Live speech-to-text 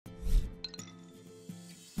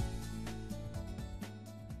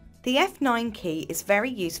The F9 key is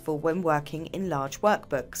very useful when working in large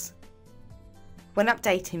workbooks. When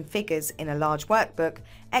updating figures in a large workbook,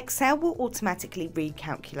 Excel will automatically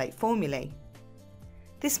recalculate formulae.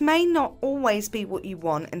 This may not always be what you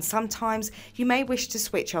want, and sometimes you may wish to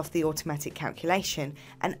switch off the automatic calculation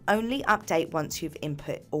and only update once you've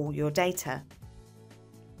input all your data.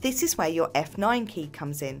 This is where your F9 key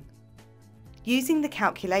comes in. Using the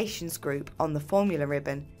Calculations group on the Formula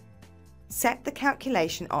ribbon, set the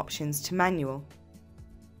calculation options to manual.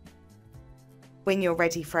 When you're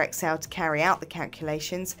ready for Excel to carry out the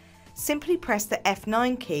calculations, simply press the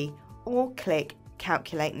F9 key or click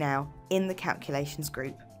Calculate Now in the Calculations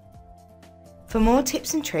group. For more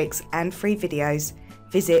tips and tricks and free videos,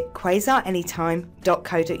 visit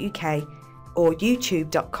quasaranytime.co.uk or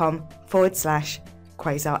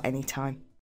youtube.com/quasaranytime.